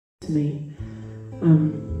to me.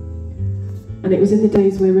 And it was in the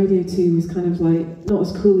days where Radio 2 was kind of like, not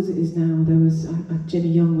as cool as it is now. There was, Jimmy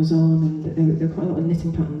Young was on, and there were quite a lot of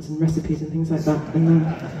knitting patterns and recipes and things like that. And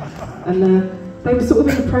they were sort of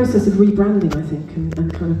in the process of rebranding, I think,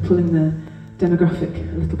 and kind of pulling their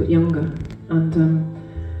demographic a little bit younger. And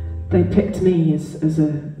they picked me as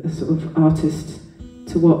a sort of artist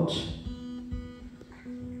to watch.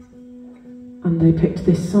 And they picked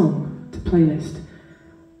this song to playlist.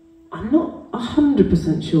 I'm not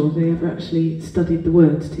 100% sure they ever actually studied the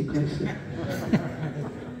words too closely,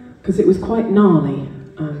 because it was quite gnarly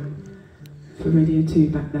for Radio 2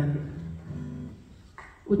 back then.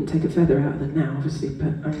 Wouldn't take a feather out of them now, obviously,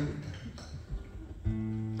 but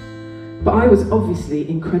I was obviously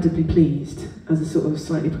incredibly pleased as a sort of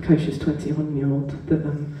slightly precocious 21-year-old that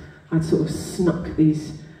I'd sort of snuck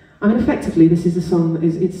these. I mean, effectively, this is a song that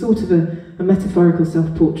it's sort of a metaphorical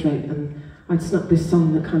self-portrait, and I'd snuck this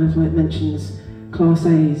song that kind of like mentions Class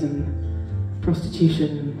A's and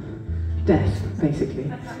prostitution and death,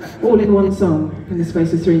 basically, all in one song in the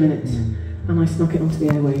space of 3 minutes, and I snuck it onto the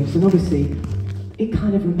airwaves, and obviously it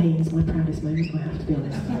kind of remains my proudest moment, I have to be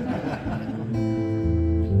honest.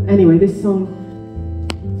 Anyway, this song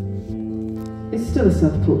is still a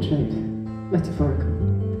self-portrait, metaphorical,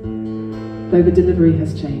 though the delivery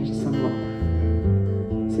has changed somewhat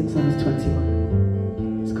since I was 21.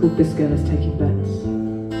 It's called This Girl Is Taking Bets.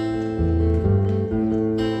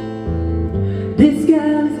 This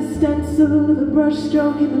girl is a stencil of a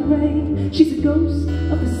brushstroke in the rain. She's a ghost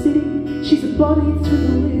of the city, she's a body through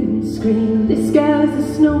the windscreen. This girl is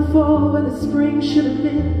a snowfall where the spring should have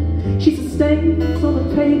been. She's a stain on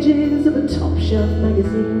the pages of a top-shelf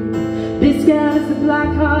magazine. This girl is a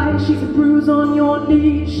black eye, she's a bruise on your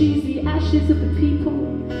knee. She's the ashes of the people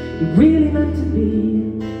you really meant to be.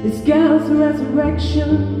 This girl's a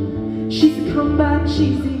resurrection, she's a comeback,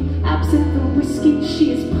 she's the absinthe and whiskey,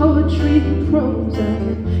 she is poetry and prose.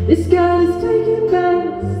 This girl is taking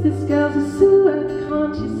bets, this girl's a silhouette,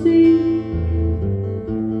 can't you see?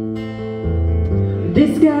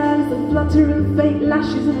 This girl is the flutter of fake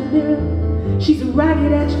lashes in a mirror. She's a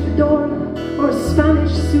ragged edged fedora or a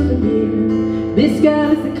Spanish souvenir. This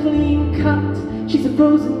girl is the clean cut, she's a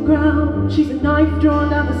frozen ground. She's a knife drawn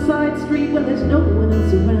down the side street when there's no one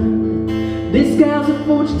else around. This girl's a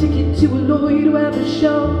forged ticket to a Lloyd Webber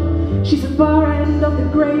show. She's the far end of the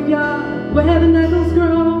graveyard where the nettles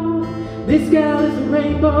grow. This girl is a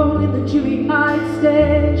rainbow in the dewy-eyed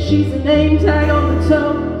stare. She's a name tag on the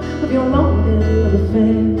toe of your long dead love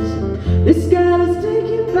affairs. This girl is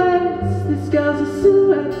taking bets, this girl's a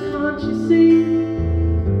silhouette, can't you see?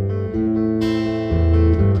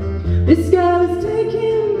 This girl is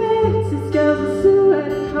taking bets, this girl's a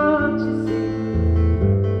silhouette, can't you see?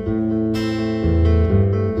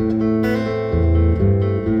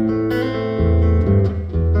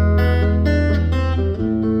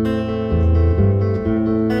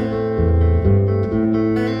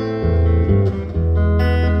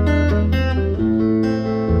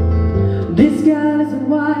 This girl is a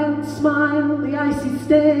wild smile, the icy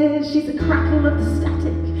stare. She's a crackle of the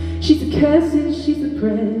static, she's the curses, she's the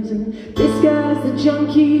prayers. And this girl is the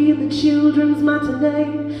junkie in the children's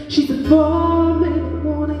matinee. She's a 4-minute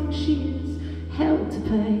warning, she is hell to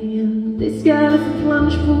pay. And this girl is a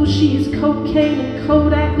plunge pool, she is cocaine and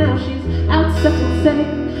Kodak. Now she's out setting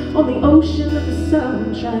sail on the ocean of the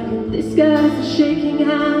soundtrack. And this girl is the shaking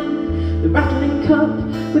hand, the rattling cup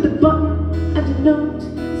with a button and a note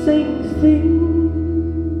saying things